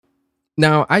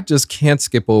Now, I just can't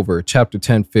skip over chapter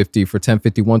 1050 for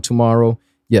 1051 tomorrow.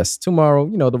 Yes, tomorrow,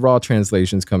 the raw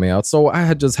translation's coming out. So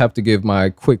I just have to give my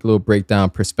quick little breakdown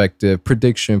perspective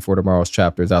prediction for tomorrow's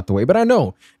chapters out the way. But I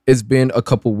know it's been a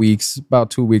couple weeks, about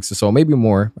 2 weeks or so, maybe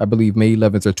more. I believe May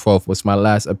 11th or 12th was my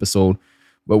last episode.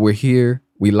 But we're here,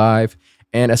 we live.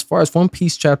 And as far as One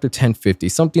Piece chapter 1050,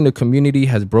 something the community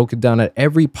has broken down at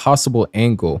every possible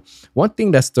angle. One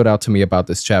thing that stood out to me about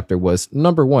this chapter was,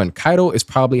 number one, Kaido is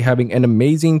probably having an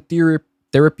amazing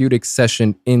therapeutic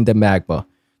session in the magma.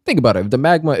 Think about it. If the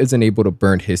magma isn't able to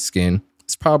burn his skin,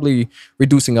 it's probably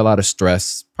reducing a lot of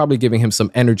stress, probably giving him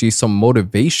some energy, some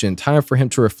motivation, time for him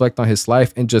to reflect on his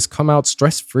life and just come out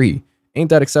stress-free. Ain't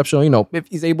that exceptional? If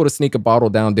he's able to sneak a bottle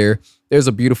down there, there's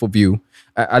a beautiful view,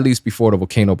 at least before the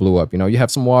volcano blew up. You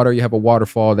have some water, you have a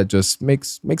waterfall that just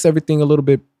makes everything a little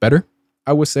bit better,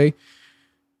 I would say.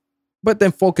 But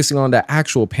then focusing on the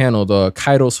actual panel, the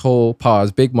Kaido's hole,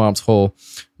 pause, Big Mom's hole,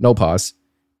 no pause.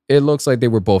 It looks like they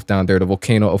were both down there. The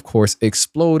volcano, of course,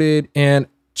 exploded and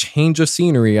change of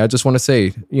scenery. I just want to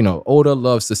say, Oda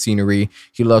loves the scenery.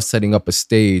 He loves setting up a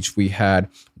stage. We had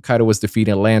Kaido was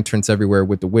defeating lanterns everywhere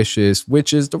with the wishes,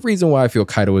 which is the reason why I feel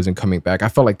Kaido isn't coming back. I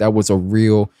felt like that was a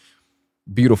real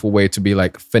beautiful way to be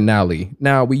like finale.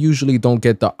 Now, we usually don't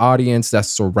get the audience that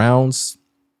surrounds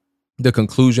the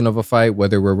conclusion of a fight,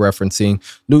 whether we're referencing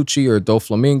Lucci or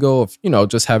Doflamingo,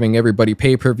 just having everybody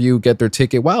pay-per-view, get their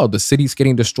ticket. Wow, the city's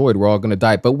getting destroyed. We're all going to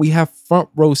die. But we have front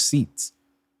row seats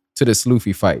to this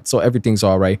Luffy fight. So everything's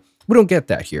all right. We don't get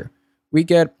that here. We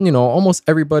get, almost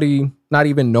everybody not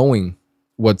even knowing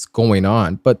what's going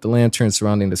on, but the lanterns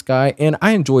surrounding the sky. And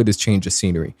I enjoy this change of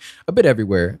scenery a bit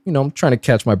everywhere. I'm trying to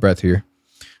catch my breath here.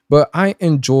 But I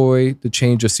enjoy the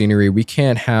change of scenery. We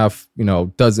can't have,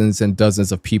 dozens and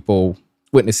dozens of people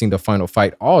witnessing the final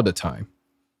fight all the time.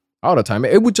 All the time.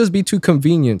 It would just be too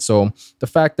convenient. So the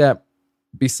fact that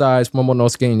besides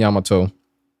Momonosuke and Yamato,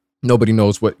 nobody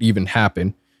knows what even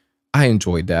happened, I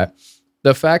enjoyed that.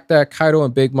 The fact that Kaido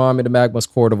and Big Mom in the magma's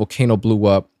core, the volcano blew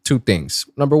up, two things.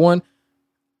 Number one,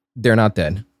 they're not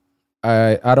dead.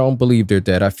 I don't believe they're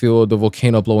dead. I feel the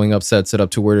volcano blowing up sets it up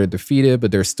to where they're defeated,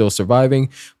 but they're still surviving.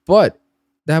 But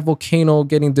that volcano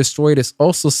getting destroyed is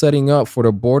also setting up for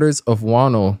the borders of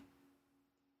Wano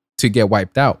to get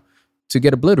wiped out, to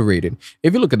get obliterated.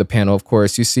 If you look at the panel, of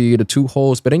course, you see the two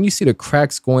holes, but then you see the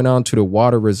cracks going on to the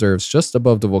water reserves just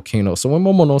above the volcano. So when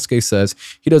Momonosuke says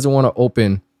he doesn't want to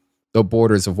open the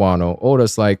borders of Wano,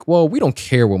 Oda's like, well, we don't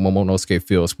care what Momonosuke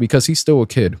feels because he's still a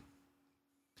kid.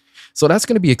 So that's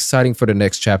going to be exciting for the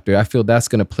next chapter. I feel that's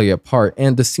going to play a part.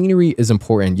 And the scenery is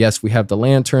important. Yes, we have the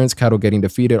lanterns, Kaido getting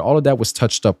defeated. All of that was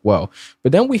touched up well.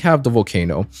 But then we have the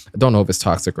volcano. I don't know if it's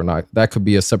toxic or not. That could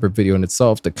be a separate video in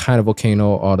itself. The kind of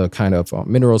volcano, all the kind of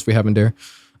minerals we have in there.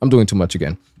 I'm doing too much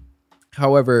again.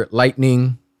 However,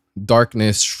 lightning,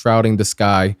 darkness shrouding the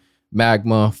sky,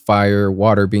 magma, fire,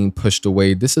 water being pushed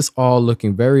away. This is all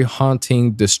looking very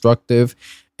haunting, destructive,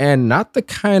 and not the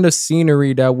kind of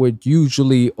scenery that would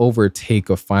usually overtake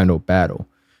a final battle.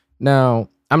 Now,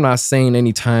 I'm not saying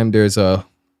anytime there's a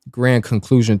grand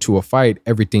conclusion to a fight,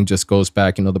 everything just goes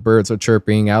back. The birds are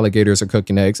chirping, alligators are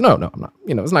cooking eggs. No, I'm not.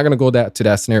 It's not going to go to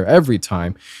that scenario every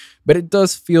time. But it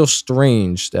does feel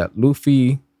strange that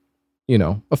Luffy,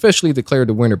 officially declared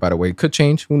the winner, by the way. It could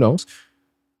change. Who knows?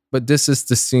 But this is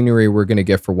the scenery we're going to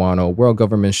get for Wano. World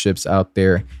government ships out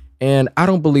there. And I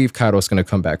don't believe Kaido's going to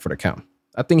come back for the count.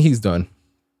 I think he's done.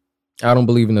 I don't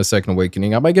believe in the second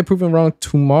awakening. I might get proven wrong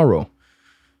tomorrow.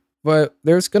 But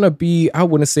there's going to be, I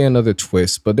wouldn't say another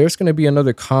twist, but there's going to be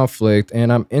another conflict.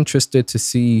 And I'm interested to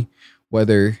see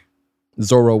whether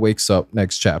Zoro wakes up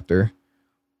next chapter.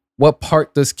 What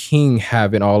part does King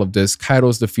have in all of this?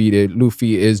 Kaido's defeated.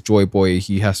 Luffy is Joy Boy.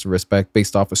 He has to respect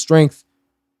based off of strength.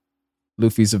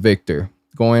 Luffy's a victor.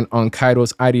 Going on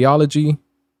Kaido's ideology,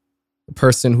 the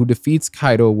person who defeats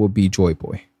Kaido will be Joy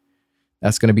Boy.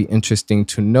 That's going to be interesting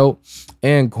to note.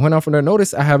 And going off on their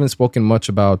notice, I haven't spoken much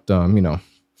about,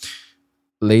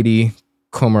 Lady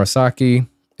Komurasaki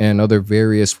and other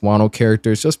various Wano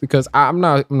characters, just because I'm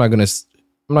not gonna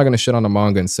shit on the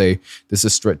manga and say this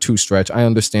is too stretch. I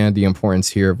understand the importance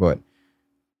here, but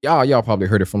y'all probably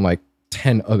heard it from like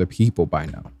 10 other people by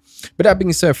now. But that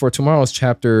being said, for tomorrow's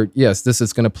chapter, yes, this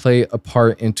is going to play a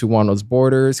part into Wano's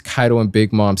borders. Kaido and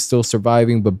Big Mom still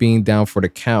surviving, but being down for the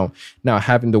count. Now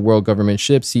having the world government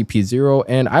ship, CP0,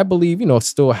 and I believe,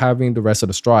 still having the rest of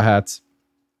the Straw Hats.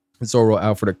 Zoro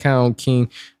out for the count, King,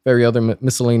 very other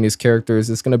miscellaneous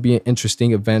characters. It's going to be an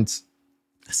interesting event,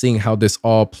 seeing how this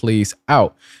all plays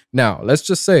out. Now, let's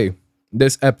just say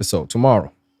this episode,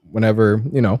 tomorrow, whenever,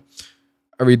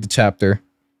 I read the chapter,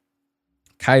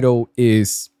 Kaido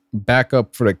is back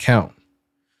up for the count.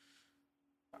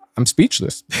 I'm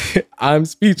speechless. I'm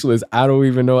speechless. I don't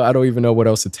even know. I don't even know what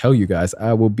else to tell you guys.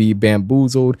 I will be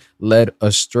bamboozled, led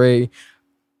astray.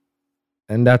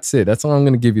 And that's it. That's all I'm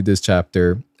going to give you this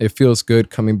chapter. It feels good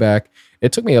coming back.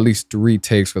 It took me at least 3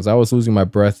 takes because I was losing my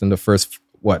breath in the first,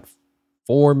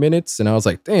 4 minutes. And I was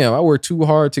like, damn, I worked too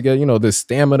hard to get, this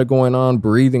stamina going on,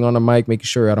 breathing on the mic, making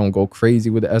sure I don't go crazy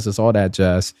with the S's, all that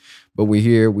jazz. But we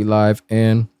here, we live,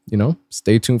 and,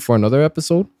 stay tuned for another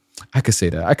episode. I could say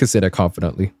that. I could say that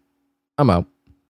confidently. I'm out.